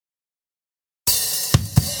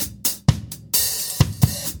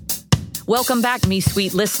Welcome back, Me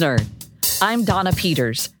Suite listener. I'm Donna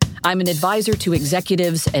Peters. I'm an advisor to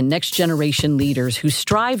executives and next-generation leaders who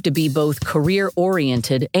strive to be both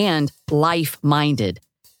career-oriented and life-minded.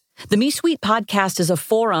 The Me Suite podcast is a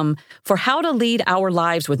forum for how to lead our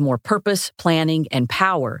lives with more purpose, planning, and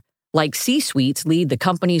power, like C-suites lead the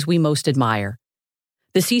companies we most admire.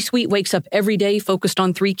 The C-suite wakes up every day focused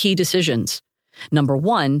on 3 key decisions. Number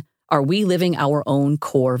 1, are we living our own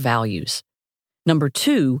core values? Number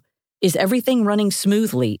 2, is everything running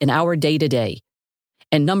smoothly in our day-to-day?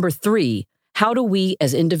 And number 3, how do we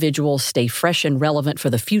as individuals stay fresh and relevant for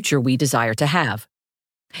the future we desire to have?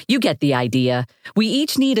 You get the idea. We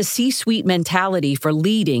each need a C-suite mentality for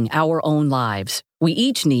leading our own lives. We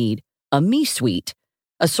each need a Me Suite,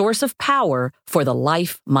 a source of power for the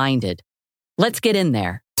life-minded. Let's get in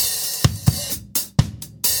there.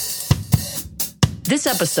 This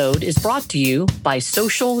episode is brought to you by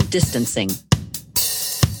social distancing.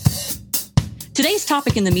 Today's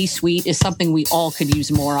topic in the Me Suite is something we all could use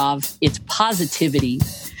more of. It's positivity.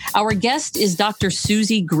 Our guest is Dr.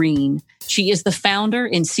 Suzy Green. She is the founder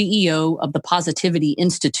and CEO of the Positivity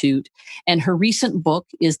Institute, and her recent book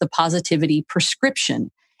is The Positivity Prescription,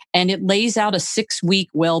 and it lays out a 6-week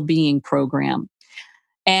well-being program.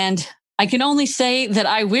 And I can only say that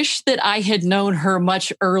I wish that I had known her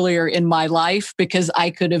much earlier in my life because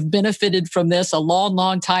I could have benefited from this a long,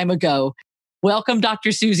 long time ago. Welcome,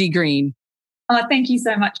 Dr. Suzy Green. Oh, thank you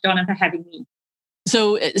so much, Donna, for having me.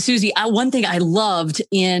 So, Suzy, one thing I loved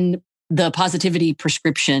in the Positivity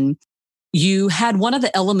Prescription, you had one of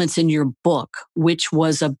the elements in your book, which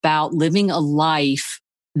was about living a life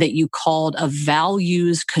that you called a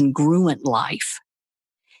values congruent life.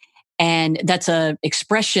 And that's an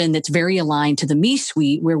expression that's very aligned to the Me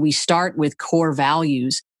Suite, where we start with core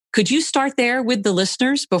values. Could you start there with the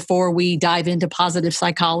listeners before we dive into positive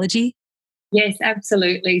psychology? Yes,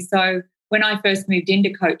 absolutely. So when I first moved into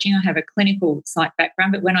coaching, I have a clinical psych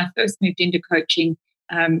background, but when I first moved into coaching,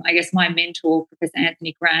 I guess my mentor, Professor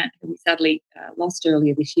Anthony Grant, who we sadly lost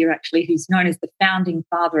earlier this year, actually, who's known as the founding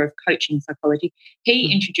father of coaching psychology,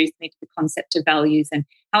 he introduced me to the concept of values and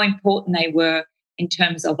how important they were in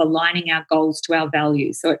terms of aligning our goals to our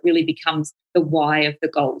values. So it really becomes the why of the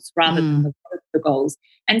goals rather than the what of the goals.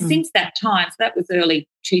 And since that time, so that was early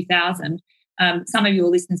 2000, some of your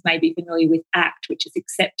listeners may be familiar with ACT, which is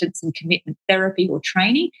acceptance and commitment therapy or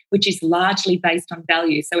training, which is largely based on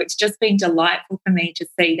values. So it's just been delightful for me to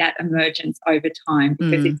see that emergence over time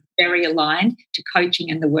because it's very aligned to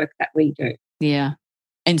coaching and the work that we do. Yeah.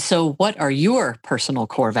 And so what are your personal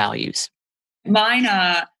core values? Mine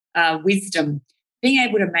are wisdom, being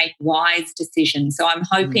able to make wise decisions. So I'm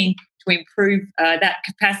hoping to improve that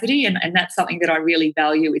capacity, and that's something that I really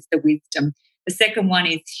value is the wisdom. The second one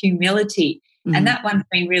is humility. And that one's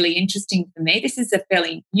been really interesting for me. This is a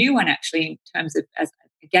fairly new one, actually, in terms of, as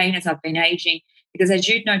I've been aging, because as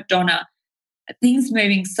you know, Donna, things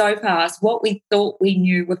moving so fast, what we thought we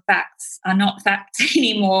knew were facts are not facts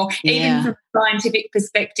anymore. Yeah. Even from a scientific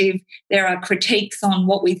perspective, there are critiques on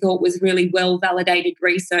what we thought was really well-validated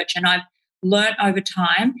research. And I've learnt over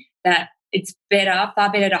time that it's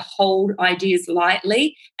far better to hold ideas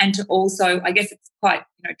lightly and to also, I guess it's quite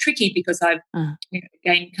tricky because I've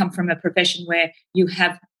again come from a profession where you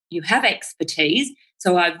have expertise.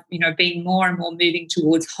 So I've been more and more moving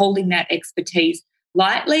towards holding that expertise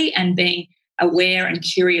lightly and being aware and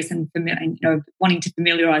curious and wanting to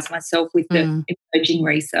familiarize myself with the emerging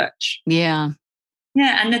research. Yeah.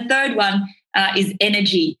 And the third one is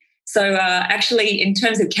energy. So actually, in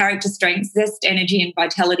terms of character strengths, zest, energy, and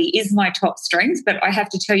vitality is my top strength, but I have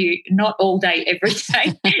to tell you, not all day, every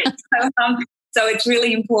day. So it's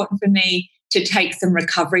really important for me to take some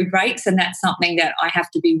recovery breaks, and that's something that I have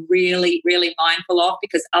to be really, really mindful of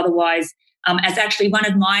because otherwise, as actually one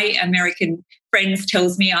of my American friends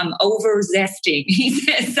tells me, I'm over-zesting, he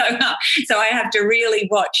says. So I have to really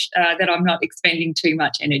watch that I'm not expending too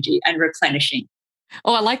much energy and replenishing.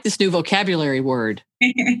 Oh, I like this new vocabulary word.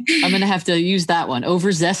 I'm going to have to use that one,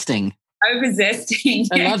 over-zesting. Over-zesting.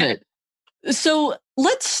 I love it. So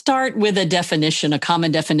let's start with a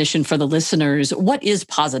common definition for the listeners. What is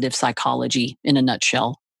positive psychology in a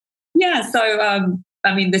nutshell? Yeah, so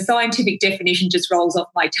the scientific definition just rolls off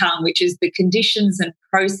my tongue, which is the conditions and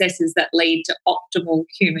processes that lead to optimal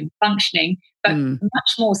human functioning. But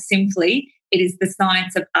much more simply, it is the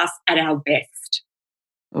science of us at our best.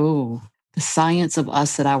 Oh, the science of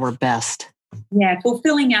us at our best. Yeah,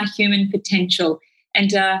 fulfilling our human potential.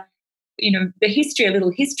 And a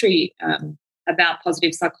little history about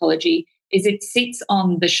positive psychology is it sits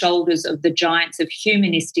on the shoulders of the giants of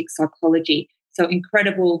humanistic psychology. So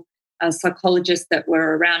incredible psychologists that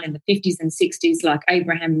were around in the 50s and 60s, like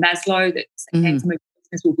Abraham Maslow, that cancer movement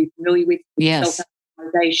listeners will be familiar with Yes.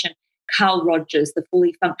 self-actualization, Carl Rogers, the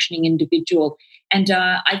fully functioning individual. And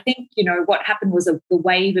I think, what happened was the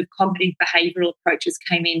wave of cognitive behavioral approaches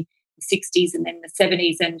came in the 60s and then the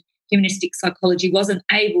 70s, and humanistic psychology wasn't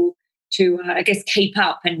able to, keep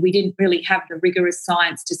up. And we didn't really have the rigorous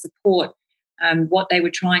science to support what they were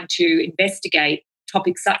trying to investigate,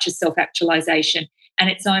 topics such as self-actualization. And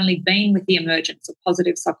it's only been with the emergence of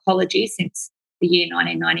positive psychology since the year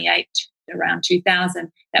 1998, around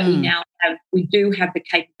 2000, that we do have the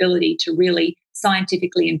capability to really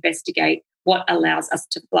scientifically investigate what allows us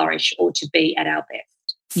to flourish or to be at our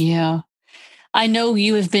best. Yeah. I know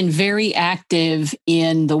you have been very active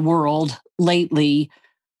in the world lately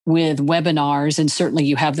with webinars, and certainly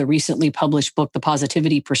you have the recently published book, The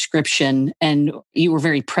Positivity Prescription, and you were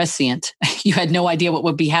very prescient. You had no idea what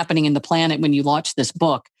would be happening in the planet when you launched this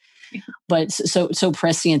book, but so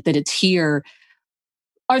prescient that it's here.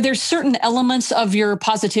 Are there certain elements of your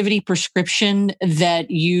positivity prescription that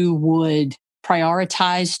you would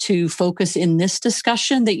prioritize to focus in this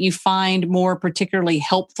discussion that you find more particularly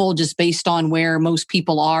helpful just based on where most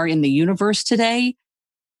people are in the universe today?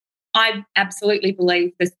 I absolutely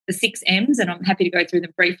believe the 6 M's, and I'm happy to go through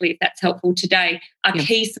them briefly if that's helpful today, are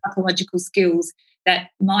key psychological skills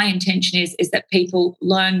that my intention is that people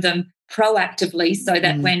learn them proactively so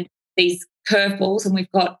that when these curveballs, and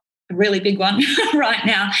we've got a really big one right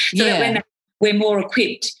now, so that when we're more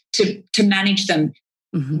equipped to manage them.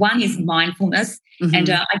 One is mindfulness. And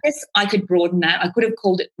I guess I could broaden that. I could have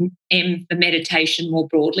called it M for meditation more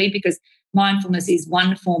broadly, because mindfulness is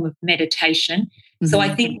one form of meditation. So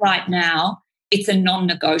I think right now it's a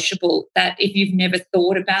non-negotiable that if you've never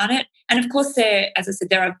thought about it, and of course as I said,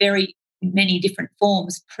 there are very many different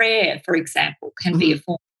forms. Prayer, for example, can be a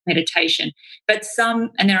form of meditation,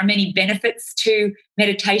 and there are many benefits to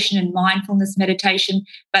meditation and mindfulness meditation,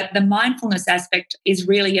 but the mindfulness aspect is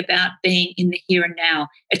really about being in the here and now.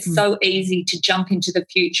 It's so easy to jump into the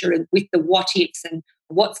future and with the what ifs and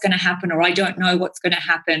what's going to happen, or I don't know what's going to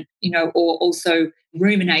happen, or also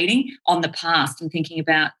ruminating on the past and thinking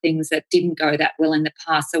about things that didn't go that well in the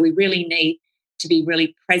past. So we really need to be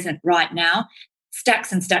really present right now.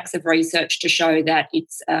 Stacks and stacks of research to show that it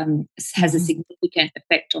has a significant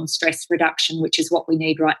effect on stress reduction, which is what we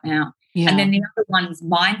need right now. Yeah. And then the other one is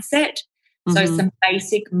mindset. So some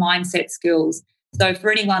basic mindset skills. So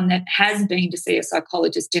for anyone that has been to see a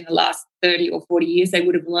psychologist in the last 30 or 40 years, they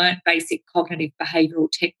would have learned basic cognitive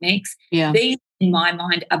behavioural techniques. Yeah. These, in my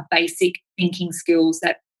mind, are basic thinking skills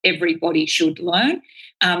that everybody should learn.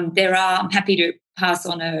 I'm happy to pass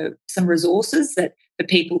on some resources that for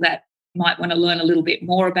people that might want to learn a little bit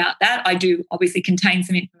more about that. I do obviously contain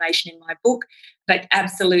some information in my book, but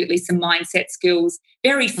absolutely some mindset skills.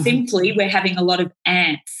 Very simply, we're having a lot of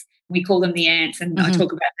ants. We call them the ants, and I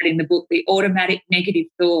talk about that in the book, the automatic negative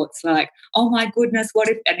thoughts like, oh my goodness, what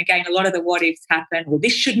if, and again, a lot of the what ifs happen, well,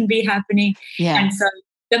 this shouldn't be happening. Yeah. And so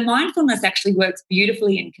the mindfulness actually works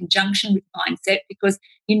beautifully in conjunction with mindset, because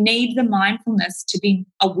you need the mindfulness to be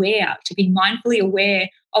aware, to be mindfully aware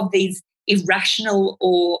of these irrational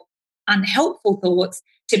or unhelpful thoughts,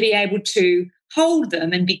 to be able to hold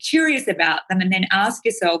them and be curious about them, and then ask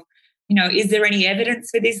yourself, is there any evidence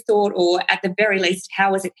for this thought? Or at the very least,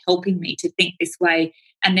 how is it helping me to think this way?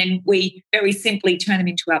 And then we very simply turn them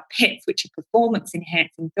into our pets, which are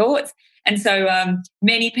performance-enhancing thoughts. And so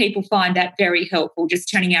many people find that very helpful,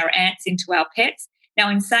 just turning our ants into our pets. Now,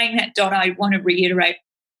 in saying that, Donna, I want to reiterate,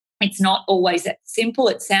 it's not always that simple.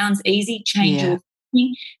 It sounds easy, change your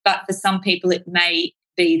thinking, but for some people it may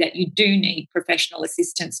be that you do need professional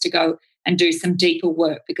assistance to go and do some deeper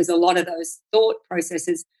work, because a lot of those thought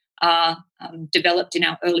processes are developed in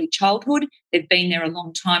our early childhood. They've been there a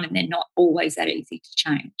long time, and they're not always that easy to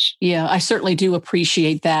change. Yeah, I certainly do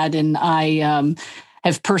appreciate that. And I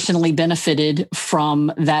have personally benefited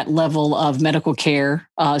from that level of medical care,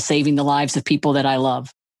 saving the lives of people that I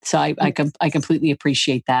love. So I completely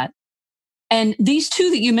appreciate that. And these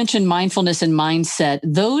two that you mentioned, mindfulness and mindset,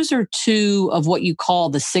 those are two of what you call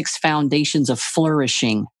the 6 foundations of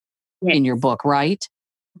flourishing in your book, right?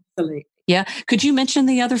 Absolutely. Yeah. Could you mention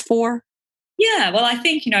the other 4? Yeah. Well, I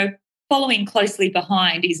think, following closely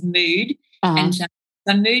behind is mood. And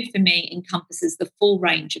the mood for me encompasses the full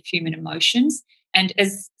range of human emotions. And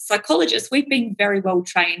as psychologists, we've been very well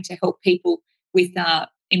trained to help people with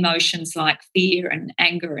emotions like fear and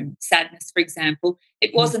anger and sadness, for example.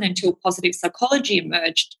 It wasn't until positive psychology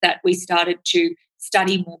emerged that we started to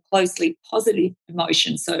study more closely positive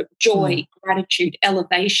emotions, so joy, gratitude,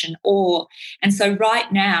 elevation, awe. And so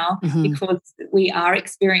right now, because we are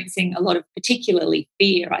experiencing a lot of particularly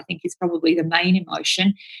fear, I think is probably the main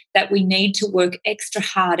emotion, that we need to work extra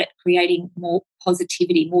hard at creating more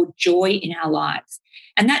positivity, more joy in our lives.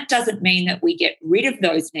 And that doesn't mean that we get rid of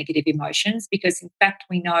those negative emotions, because in fact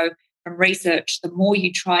we know from research, the more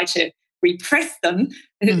you try to repress them,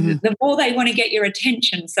 the more they want to get your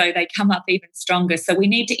attention, so they come up even stronger. So we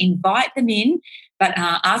need to invite them in, but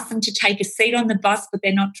ask them to take a seat on the bus, but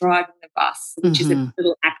they're not driving the bus, which is a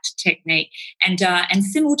little ACT technique, and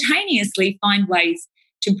simultaneously find ways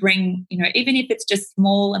to bring, even if it's just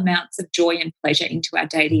small amounts of joy and pleasure into our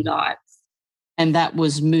daily lives. And that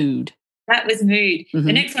was mood. That was mood.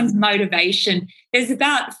 The next one's motivation. There's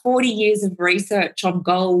about 40 years of research on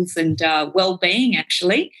goals and well-being,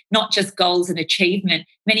 actually, not just goals and achievement.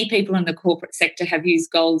 Many people in the corporate sector have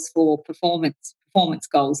used goals for performance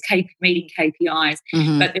goals, meeting KPIs.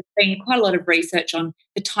 But there's been quite a lot of research on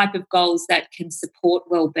the type of goals that can support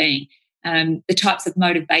well-being, the types of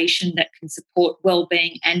motivation that can support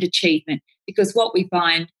well-being and achievement. Because what we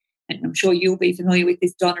find, and I'm sure you'll be familiar with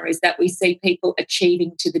this, Donna, is that we see people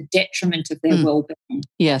achieving to the detriment of their well-being.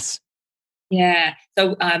 Yes. Yeah.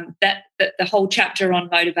 So that the whole chapter on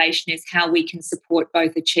motivation is how we can support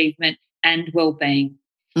both achievement and well-being.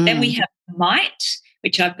 Then we have might,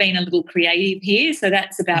 which I've been a little creative here. So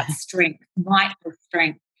that's about strength, might or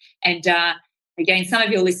strength. And again, some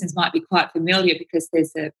of your listeners might be quite familiar, because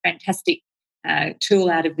there's a fantastic tool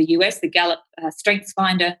out of the US, the Gallup Strengths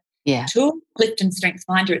Finder tool, Clifton Strengths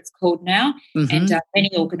Finder it's called now, and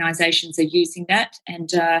many organisations are using that. And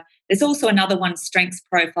there's also another one, Strengths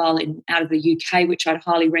Profile, out of the UK, which I'd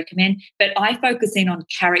highly recommend. But I focus in on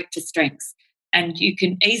character strengths, and you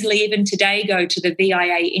can easily even today go to the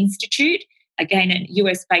VIA Institute, again a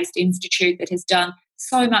US-based institute that has done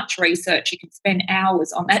so much research. You can spend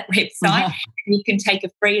hours on that website. You can take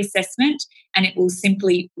a free assessment, and it will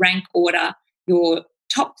simply rank order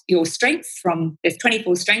your strengths from, there's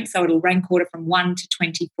 24 strengths, so it'll rank order from 1 to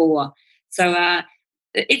 24. So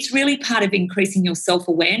it's really part of increasing your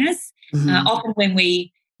self-awareness. Often when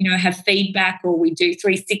we have feedback, or we do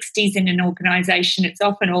 360s in an organisation, it's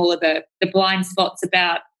often all of the blind spots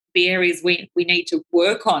about the areas we need to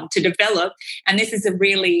work on to develop. And this is a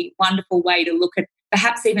really wonderful way to look at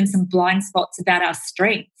perhaps even some blind spots about our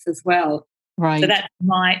strengths as well. Right. So that's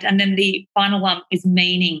might. And then the final one is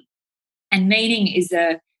meaning. And meaning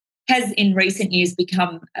has in recent years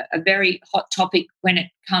become a very hot topic when it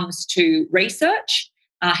comes to research.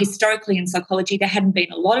 Historically in psychology, there hadn't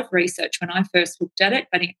been a lot of research when I first looked at it,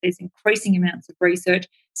 but there's increasing amounts of research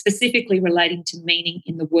specifically relating to meaning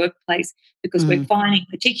in the workplace, because we're finding,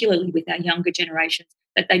 particularly with our younger generations,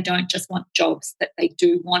 that they don't just want jobs, that they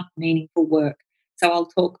do want meaningful work. So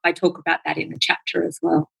I talk about that in the chapter as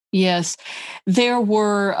well. Yes, there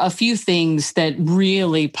were a few things that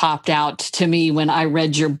really popped out to me when I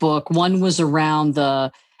read your book. One was around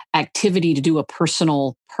the activity to do a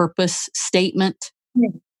personal purpose statement.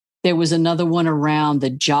 There was another one around the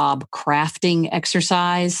job crafting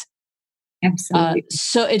exercise. Absolutely.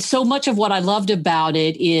 So it's so much of what I loved about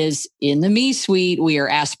it is in the me suite, we are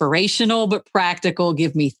aspirational but practical.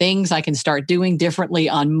 Give me things I can start doing differently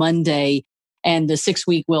on Monday. And the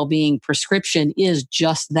 6-week well-being prescription is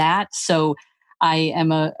just that. So I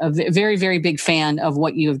am a very, very big fan of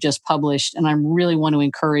what you have just published. And I really want to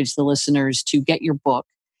encourage the listeners to get your book.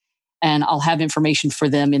 And I'll have information for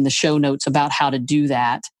them in the show notes about how to do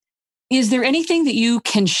that. Is there anything that you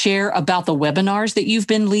can share about the webinars that you've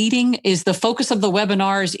been leading? Is the focus of the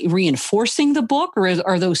webinars reinforcing the book, or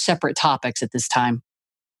are those separate topics at this time?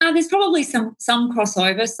 There's probably some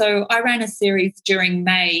crossover. So I ran a series during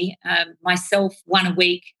May, myself, one a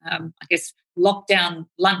week, I guess lockdown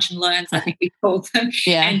lunch and learns, I think we called them.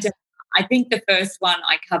 Yeah. And I think the first one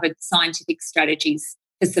I covered scientific strategies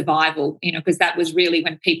for survival, because that was really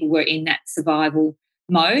when people were in that survival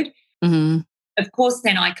mode. Of course,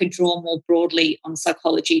 then I could draw more broadly on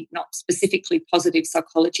psychology, not specifically positive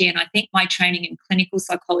psychology. And I think my training in clinical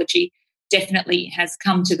psychology definitely has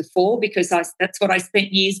come to the fore, because that's what I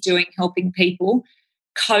spent years doing, helping people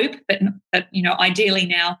cope, but ideally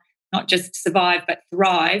now not just survive but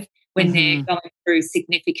thrive when they're going through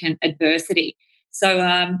significant adversity. So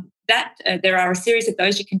there are a series of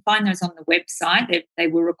those. You can find those on the website. They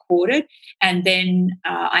were recorded. And then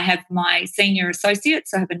I have my senior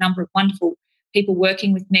associates. So I have a number of wonderful people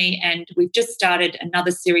working with me, and we've just started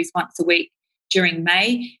another series once a week during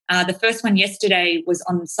May. The first one yesterday was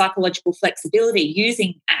on psychological flexibility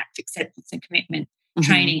using ACT, acceptance and commitment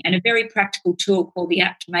training, and a very practical tool called the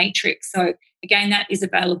ACT Matrix. So again, that is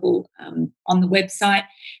available on the website.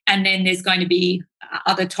 And then there's going to be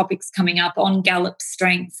other topics coming up on Gallup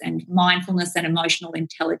strengths and mindfulness and emotional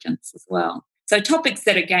intelligence as well. So topics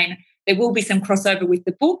that, again, there will be some crossover with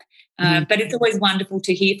the book, but it's always wonderful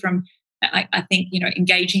to hear from, I think,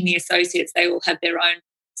 engaging the associates. They all have their own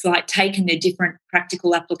slight take and their different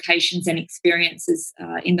practical applications and experiences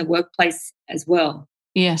in the workplace as well.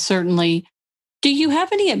 Yeah, certainly. Do you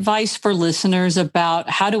have any advice for listeners about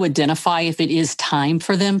how to identify if it is time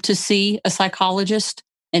for them to see a psychologist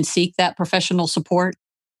and seek that professional support?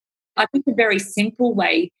 I think a very simple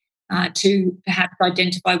way to perhaps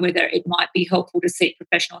identify whether it might be helpful to seek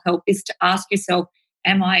professional help is to ask yourself,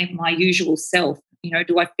 am I my usual self?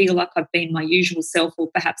 Do I feel like I've been my usual self or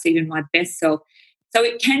perhaps even my best self? So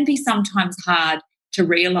it can be sometimes hard to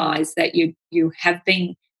realise that you have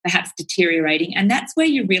been perhaps deteriorating, and that's where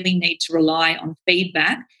you really need to rely on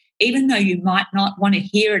feedback, even though you might not want to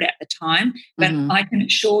hear it at the time. But I can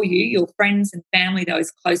assure you, your friends and family, those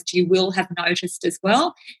close to you, will have noticed as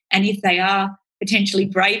well. And if they are potentially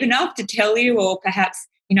brave enough to tell you, or perhaps,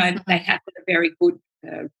 they have a very good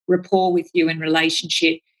rapport with you and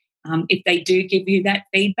relationship, if they do give you that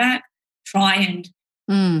feedback, try and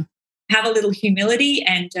have a little humility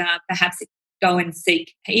and perhaps go and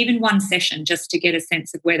seek even one session just to get a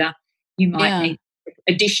sense of whether you might need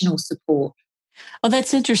additional support. Well,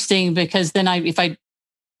 that's interesting, because then if I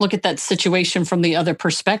look at that situation from the other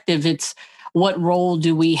perspective, it's what role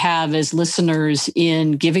do we have as listeners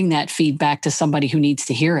in giving that feedback to somebody who needs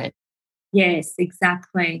to hear it? Yes,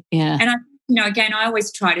 exactly. Yeah. And again, I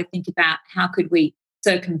always try to think about how could we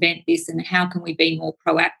circumvent this and how can we be more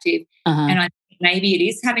proactive. And I think maybe it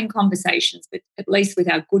is having conversations, but at least with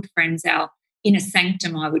our good friends, our inner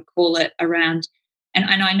sanctum, I would call it, around. And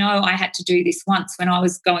I know I had to do this once when I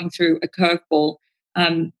was going through a curveball,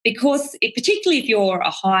 because particularly if you're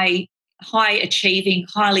a high achieving,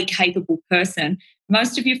 highly capable person,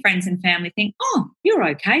 most of your friends and family think, oh, you're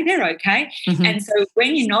okay, they're okay. And so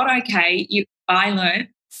when you're not okay, I learned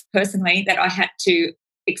personally that I had to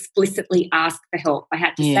explicitly ask for help. I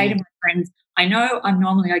had to say to my friends, I know I'm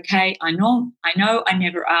normally okay. I know I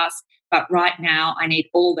never ask, but right now I need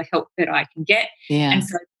all the help that I can get. Yeah. And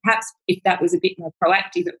so perhaps if that was a bit more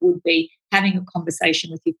proactive, it would be having a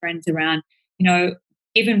conversation with your friends around,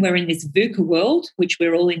 given we're in this VUCA world, which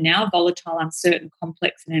we're all in now, volatile, uncertain,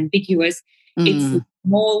 complex and ambiguous, it's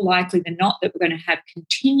more likely than not that we're going to have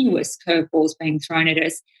continuous curveballs being thrown at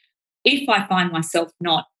us. If I find myself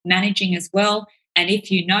not managing as well, and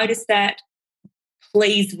if you notice that,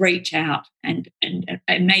 please reach out and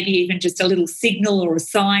maybe even just a little signal or a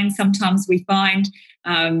sign sometimes we find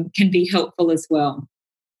can be helpful as well.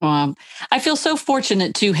 I feel so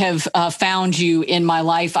fortunate to have found you in my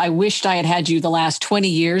life. I wished I had had you the last 20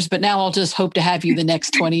 years, but now I'll just hope to have you the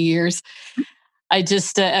next 20 years. I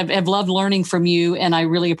just have loved learning from you, and I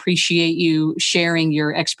really appreciate you sharing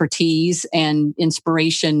your expertise and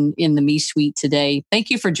inspiration in the Me Suite today. Thank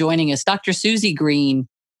you for joining us, Dr. Suzy Green.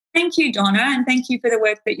 Thank you, Donna, and thank you for the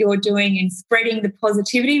work that you're doing in spreading the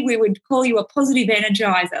positivity. We would call you a positive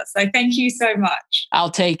energizer. So thank you so much.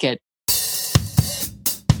 I'll take it.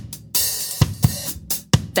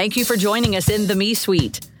 Thank you for joining us in the Me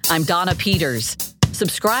Suite. I'm Donna Peters.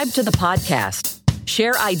 Subscribe to the podcast.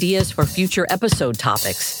 Share ideas for future episode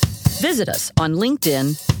topics. Visit us on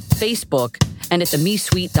LinkedIn, Facebook, and at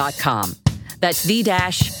themesuite.com. That's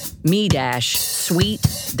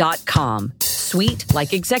the-me-suite.com. Suite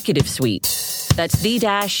like executive suite. That's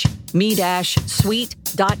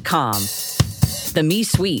the-me-suite.com. The Me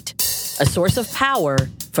Suite, a source of power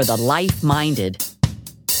for the life-minded.